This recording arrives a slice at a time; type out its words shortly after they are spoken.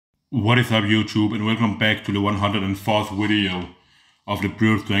What is up YouTube, and welcome back to the 104th video of the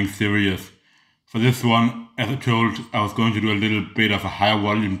Brute Strength series. For this one, as I told, I was going to do a little bit of a higher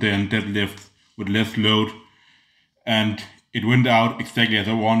volume day on deadlifts with less load, and it went out exactly as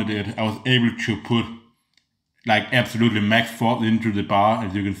I wanted it. I was able to put like absolutely max force into the bar.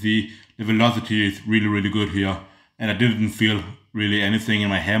 As you can see, the velocity is really good here, and I didn't feel really anything in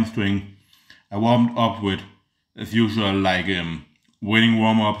my hamstring. I warmed up with, as usual, like winning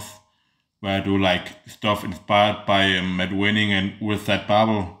warm-ups, where I do like stuff inspired by Matt Winning and with that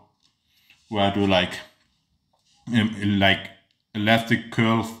barbell, where I do like elastic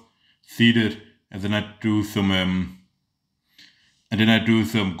curls seated, and then I do some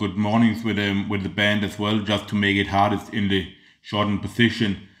good mornings with the band as well, just to make it hardest in the shortened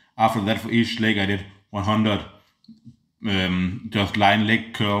position. After that, for each leg I did 100 just line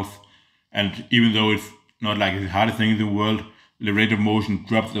leg curls, and even though it's not like the hardest thing in the world, the rate of motion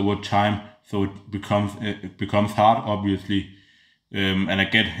drops over time, so it becomes hard, obviously, and I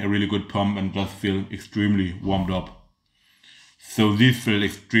get a really good pump and just feel extremely warmed up. So this felt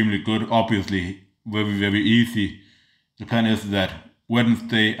extremely good, obviously very easy. The plan is that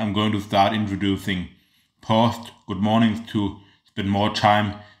Wednesday I'm going to start introducing paused good mornings to spend more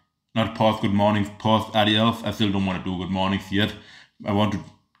time, not paused good mornings, paused RDLs. I still don't want to do good mornings yet. I want to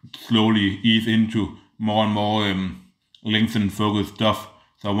slowly ease into more and more lengthen and focus stuff.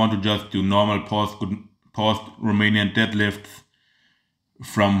 So I want to just do normal paused Romanian deadlifts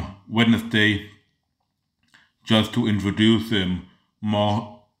from Wednesday, just to introduce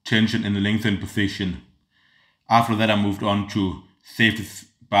more tension in the lengthened position. After that I moved on to safety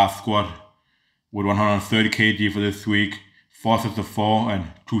bar squat with 130 kg for this week, 4 sets of 4 and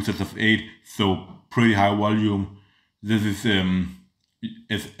 2 sets of 8, so pretty high volume. This is,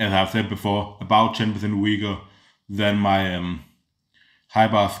 as I've said before, about 10% weaker than my high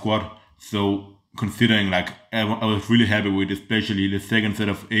bar squat. So considering, like, I was really happy with especially the second set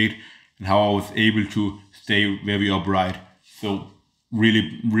of 8 and how I was able to stay very upright. So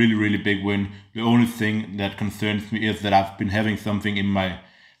really big win. The only thing that concerns me is that I've been having something in my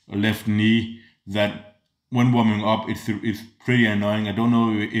left knee that when warming up it's pretty annoying. I don't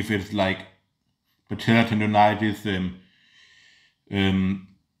know if it's like patellar tendonitis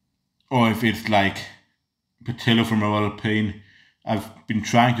or if it's like patellofemoral pain. I've been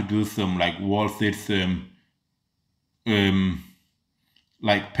trying to do some like wall sits,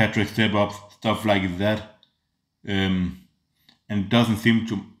 like Patrick step-ups, stuff like that, and it doesn't seem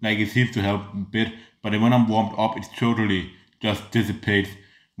to, like, it seems to help a bit, but when I'm warmed up it totally just dissipates.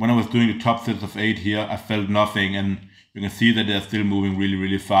 When I was doing the top sets of 8 here, I felt nothing, and you can see that they're still moving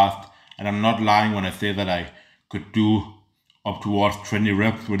really fast, and I'm not lying when I say that I could do up towards 20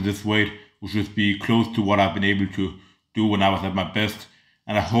 reps with this weight, which would be close to what I've been able to do when I was at my best.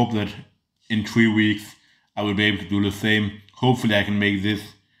 And I hope that in 3 weeks I will be able to do the same. Hopefully I can make this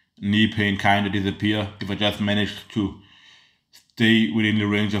knee pain kind of disappear if I just manage to stay within the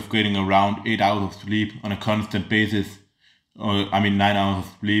range of getting around 8 hours of sleep on a constant basis, or 9 hours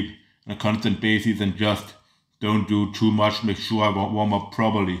of sleep on a constant basis, and just don't do too much, make sure I warm up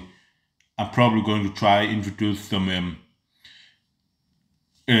properly. I'm probably going to try introduce some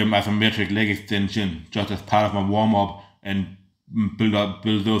isometric leg extension just as part of my warm-up, and build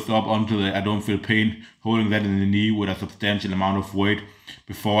those up until I don't feel pain holding that in the knee with a substantial amount of weight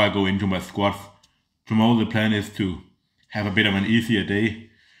before I go into my squats. Tomorrow the plan is to have a bit of an easier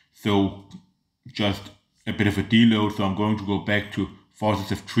day, so just a bit of a deload. So I'm going to go back to 4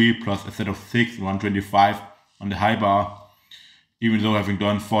 sets of 3 plus a set of 6, 125 on the high bar, even though having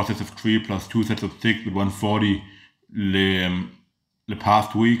done 4 sets of 3 plus 2 sets of 6 with 140 the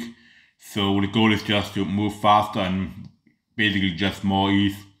past week. So the goal is just to move faster and basically just more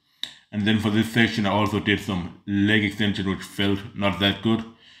ease. And then for this session I also did some leg extension, which felt not that good.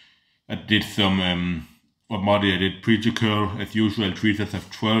 I did some I did preacher curl as usual, 3 sets of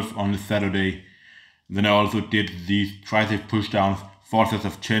 12 on the Saturday. And then I also did these tricep push downs, 4 sets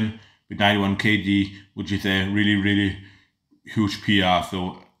of 10 with 91 kg, which is a really huge PR.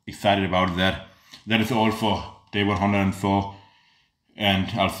 So excited about that. That is all for day 104. And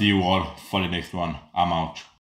I'll see you all for the next one. I'm out.